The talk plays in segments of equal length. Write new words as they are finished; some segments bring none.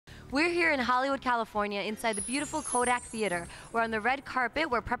We're here in Hollywood, California, inside the beautiful Kodak Theater. We're on the red carpet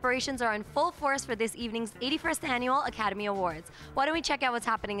where preparations are in full force for this evening's 81st Annual Academy Awards. Why don't we check out what's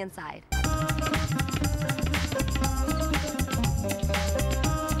happening inside?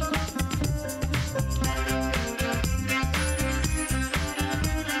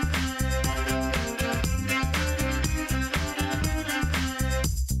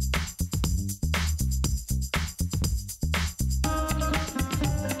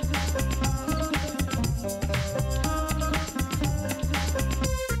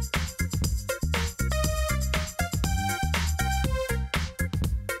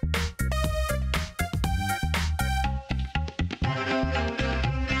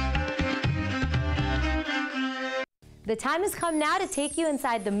 The time has come now to take you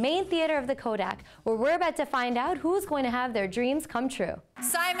inside the main theater of the Kodak, where we're about to find out who's going to have their dreams come true.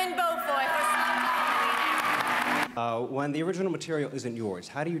 Simon Beaufoy for Slumdog Millionaire. When the original material isn't yours,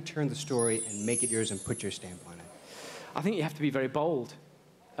 how do you turn the story and make it yours and put your stamp on it? I think you have to be very bold.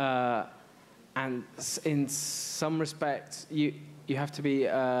 And in some respects, you have to be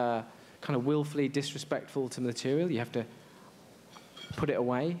kind of willfully disrespectful to the material. You have to put it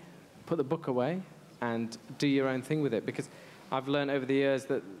away, put the book away, and do your own thing with it. Because I've learned over the years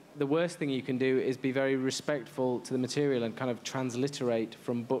that the worst thing you can do is be very respectful to the material and kind of transliterate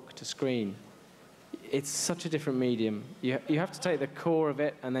from book to screen. It's such a different medium. You have to take the core of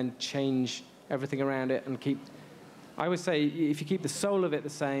it and then change everything around it and keep... I would say if you keep the soul of it the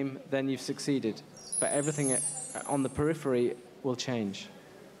same, then you've succeeded. But everything on the periphery will change.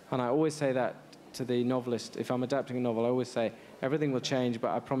 And I always say that to the novelist. If I'm adapting a novel, I always say, everything will change, but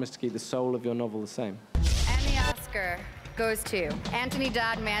I promise to keep the soul of your novel the same. And the Oscar goes to Anthony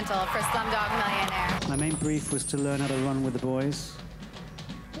Dod Mantle for Slumdog Millionaire. My main brief was to learn how to run with the boys,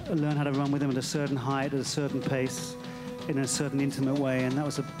 learn how to run with them at a certain height, at a certain pace, in a certain intimate way, and that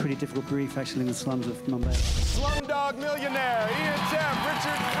was a pretty difficult brief, actually, in the slums of Mumbai. Slumdog Millionaire, Ian Tam,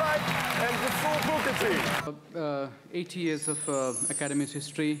 Richard Wright, and Vipul Bhukathi. 80 years of Academy's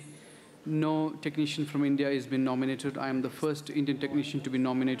history. No technician from India has been nominated. I am the first Indian technician to be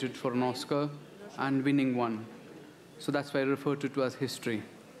nominated for an Oscar and winning one. So that's why I refer to it as history.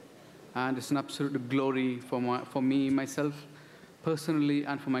 And it's an absolute glory for me, myself, personally,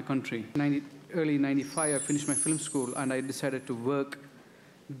 and for my country. Early 95, I finished my film school, and I decided to work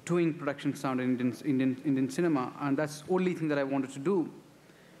doing production sound in Indian cinema, and that's the only thing that I wanted to do.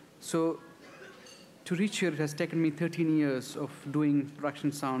 So to reach here, it has taken me 13 years of doing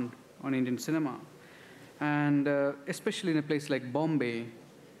production sound on Indian cinema. And especially in a place like Bombay,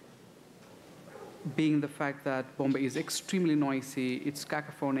 being the fact that Bombay is extremely noisy, it's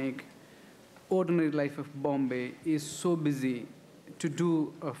cacophonic, ordinary life of Bombay is so busy. To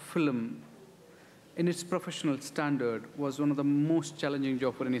do a film in its professional standard was one of the most challenging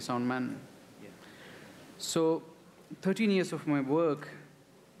jobs for any sound man. Yeah. So 13 years of my work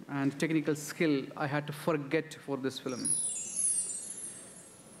and technical skill I had to forget for this film.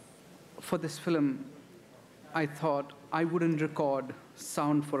 For this film, I thought I wouldn't record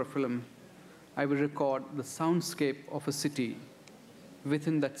sound for a film. I would record the soundscape of a city.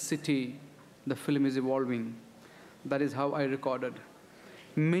 Within that city, the film is evolving. That is how I recorded.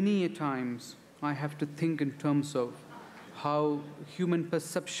 Many a times, I have to think in terms of how human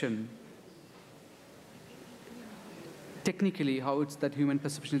perception, technically, how it's that human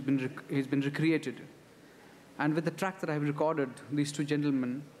perception has been recreated. And with the track that I have recorded, these two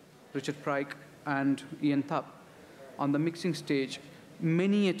gentlemen, Richard Pryke and Ian Thupp, on the mixing stage,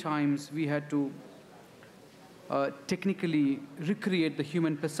 many a times we had to technically recreate the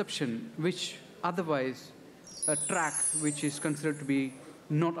human perception, which otherwise a track which is considered to be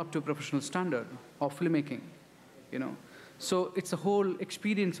not up to a professional standard of filmmaking, you know. So it's a whole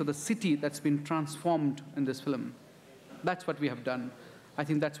experience of the city that's been transformed in this film. That's what we have done. I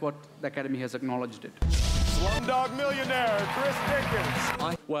think that's what the Academy has acknowledged it. Slumdog Millionaire, Chris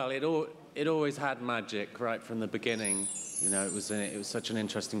Dickens. Well, it always had magic right from the beginning. You know, it was such an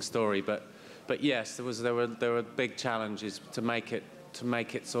interesting story. But yes, there were big challenges to make it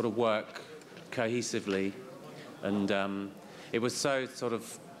sort of work cohesively, and it was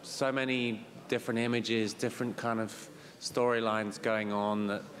so many different images, different kind of storylines going on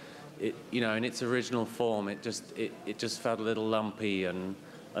that you know, in its original form, it just felt a little lumpy and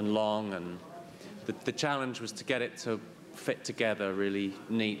long, and the challenge was to get it to fit together really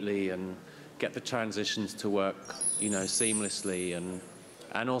neatly and get the transitions to work, you know, seamlessly,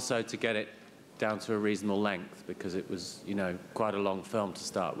 and also to get it down to a reasonable length, because it was, you know, quite a long film to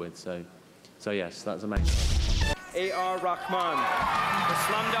start with. So yes, that's amazing. A.R. Rahman for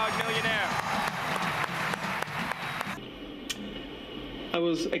Slumdog Millionaire. I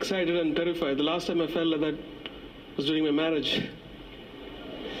was excited and terrified. The last time I felt like that was during my marriage.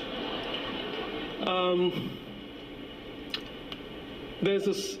 There's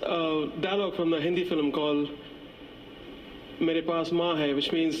this dialogue from the Hindi film called Mere Paas Maa Hai,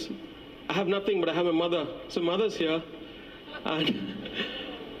 which means I have nothing, but I have my mother. So mother's here, and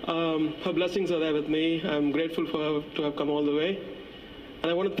her blessings are there with me. I'm grateful for her to have come all the way.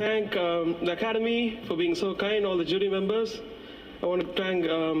 And I want to thank the Academy for being so kind, all the jury members. I want to thank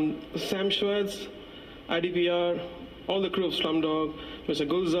Sam Schwartz, IDPR, all the crew of Slumdog, Mr.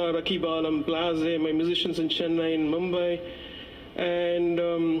 Gulzar, Rakib Alam, Plaze, my musicians in Chennai and Mumbai. And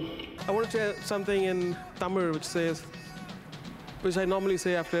I want to say something in Tamil, which I normally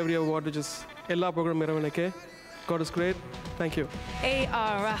say after every award, which is Ella program Meravanake. God is great. Thank you.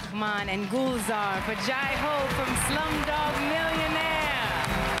 A.R. Rahman and Gulzar for Jai Ho from Slumdog Millionaire.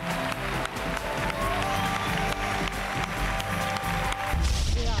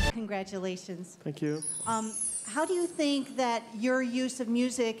 Congratulations. Thank you. How do you think that your use of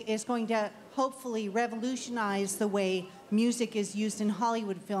music is going to hopefully revolutionize the way music is used in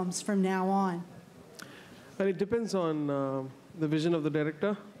Hollywood films from now on? Well, it depends on the vision of the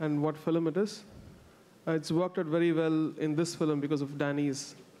director and what film it is. It's worked out very well in this film because of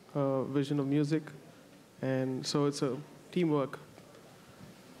Danny's vision of music. And so it's a teamwork.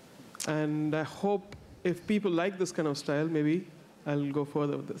 And I hope if people like this kind of style, maybe I'll go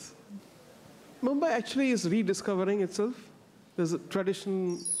further with this. Mumbai actually is rediscovering itself. There's a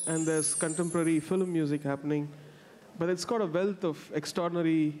tradition and there's contemporary film music happening, but it's got a wealth of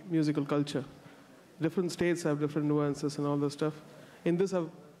extraordinary musical culture. Different states have different nuances and all this stuff. In this,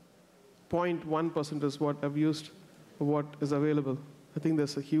 0.1% is what I've used, what is available. I think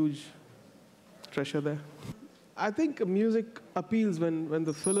there's a huge treasure there. I think music appeals when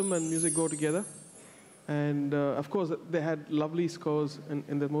the film and music go together. And of course, they had lovely scores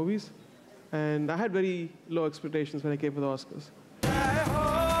in their movies. And I had very low expectations when I came for the Oscars.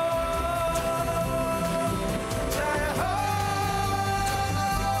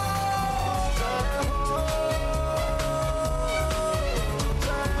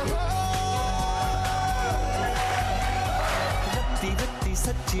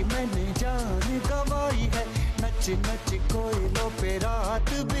 सच्ची मैंने जान गवाई है नच नच कोयलों पे रात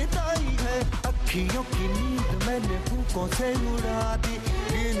बिताई है अखियों की नींद मैंने फूकों से उड़ा दी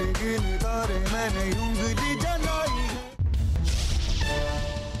गिन गिन तारे मैंने उंगली जलाई.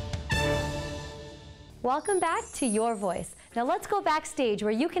 Welcome back to Your Voice. Now let's go backstage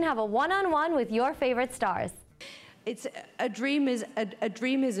where you can have a one-on-one with your favorite stars. It's a dream is a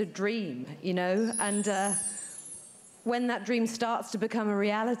dream, you know, and when that dream starts to become a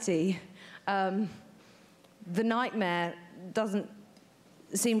reality, the nightmare doesn't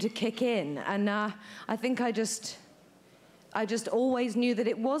seem to kick in. And I think I just always knew that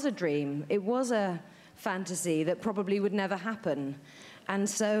it was a dream. It was a fantasy that probably would never happen. And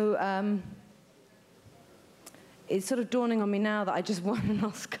so it's sort of dawning on me now that I just won an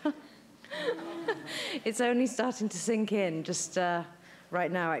Oscar. It's only starting to sink in just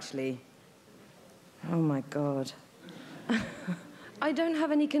right now, actually. Oh, my God. I don't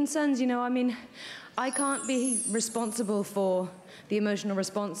have any concerns, you know. I mean, I can't be responsible for the emotional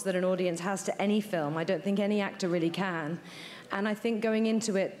response that an audience has to any film. I don't think any actor really can. And I think going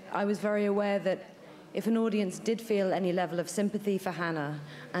into it, I was very aware that if an audience did feel any level of sympathy for Hannah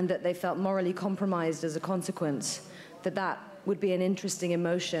and that they felt morally compromised as a consequence, that would be an interesting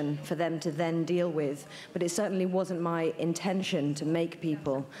emotion for them to then deal with. But it certainly wasn't my intention to make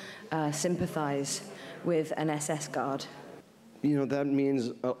people sympathize with an SS guard. You know, that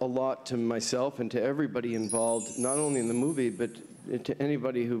means a lot to myself and to everybody involved, not only in the movie, but to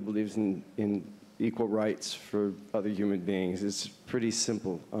anybody who believes in equal rights for other human beings. It's pretty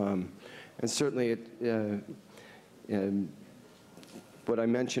simple. And certainly what I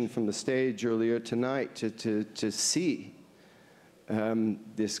mentioned from the stage earlier tonight, to see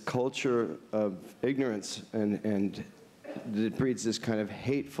this culture of ignorance and that breeds this kind of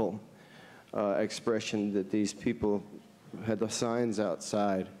hateful expression that these people had the signs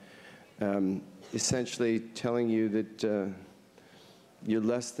outside, essentially telling you that you're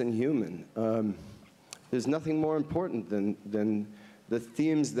less than human. There's nothing more important than the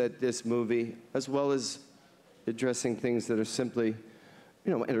themes that this movie, as well as addressing things that are simply,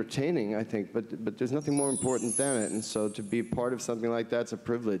 you know, entertaining, I think, but there's nothing more important than it. And so to be part of something like that's a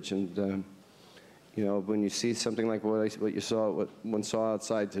privilege. And you know, when you see something like what one saw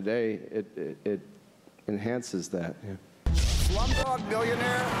outside today, it enhances that. Yeah. Slumdog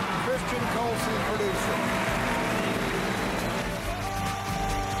Millionaire, Christian Colson producer.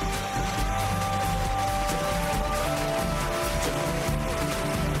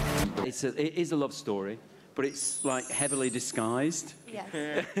 it is a love story, but it's like heavily disguised.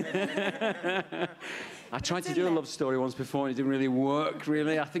 Yes. I tried to do a love story once before and it didn't really work,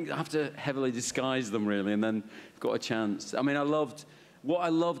 really. I think I have to heavily disguise them, really, and then got a chance. I mean, what I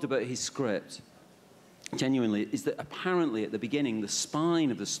loved about his script, genuinely, is that apparently at the beginning, the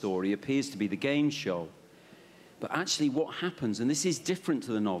spine of the story appears to be the game show. But actually what happens, and this is different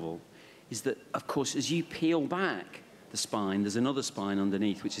to the novel, is that, of course, as you peel back the spine, there's another spine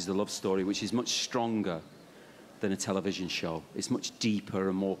underneath, which is the love story, which is much stronger than a television show. It's much deeper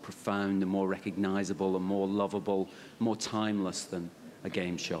and more profound and more recognizable and more lovable, more timeless than a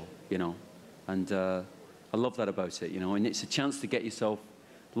game show, you know. And I love that about it, you know. And it's a chance to get yourself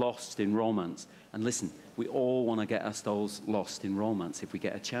lost in romance. And listen, we all want to get ourselves lost in romance if we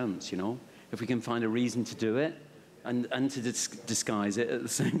get a chance, you know. If we can find a reason to do it and to disguise it at the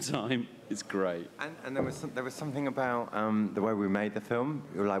same time, it's great. And there was something about the way we made the film.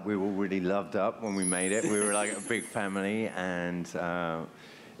 We were all really loved up when we made it. We were like a big family, and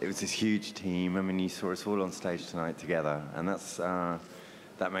it was this huge team. I mean, you saw us all on stage tonight together, and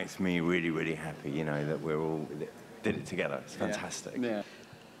that makes me really, really happy, you know, that we all did it together. It's fantastic. Yeah.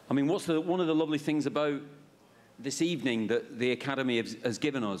 I mean, one of the lovely things about this evening that the Academy has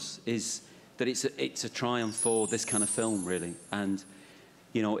given us is that it's a triumph for this kind of film, really. And,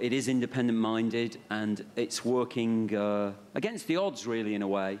 you know, it is independent-minded, and it's working against the odds, really, in a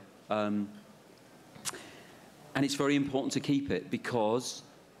way. And it's very important to keep it because,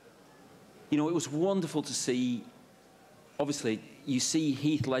 you know, it was wonderful to see, obviously, you see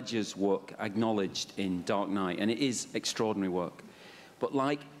Heath Ledger's work acknowledged in Dark Knight, and it is extraordinary work. But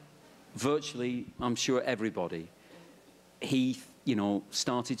like virtually, I'm sure everybody, Heath, you know,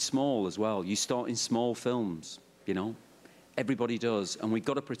 started small as well. You start in small films, you know. Everybody does, and we've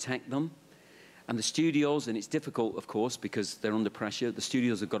got to protect them. And the studios, and it's difficult, of course, because they're under pressure, the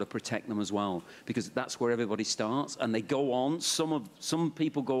studios have got to protect them as well, because that's where everybody starts, and they go on. Some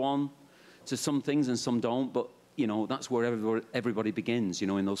people go on to some things and some don't, but, you know, that's where everybody begins, you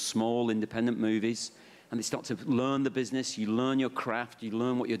know, in those small independent movies, and they start to learn the business, you learn your craft, you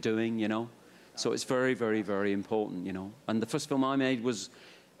learn what you're doing, you know. So it's very, very, very important, you know. And the first film I made was,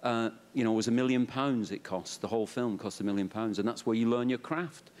 you know, was £1 million it cost. The whole film cost £1 million, and that's where you learn your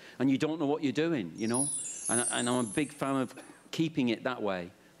craft. And you don't know what you're doing, you know. And I'm a big fan of keeping it that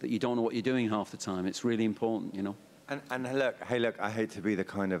way, that you don't know what you're doing half the time. It's really important, you know. And hey, look, I hate to be the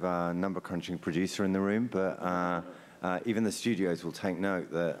kind of number-crunching producer in the room, but even the studios will take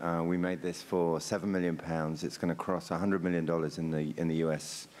note that we made this for £7 million. It's going to cross $100 million in the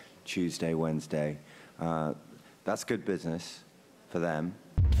US Tuesday, Wednesday. That's good business for them.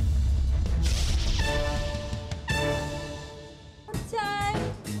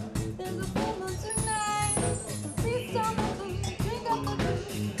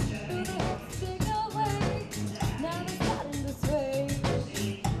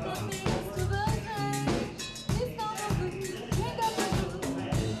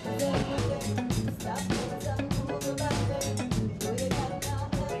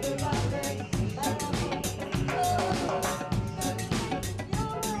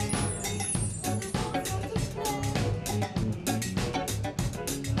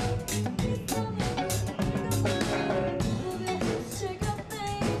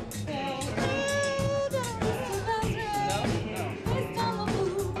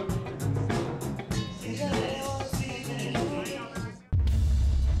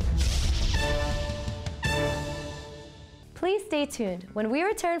 Please stay tuned. When we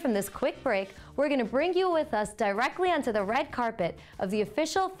return from this quick break, we're going to bring you with us directly onto the red carpet of the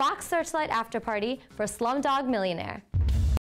official Fox Searchlight after party for Slumdog Millionaire.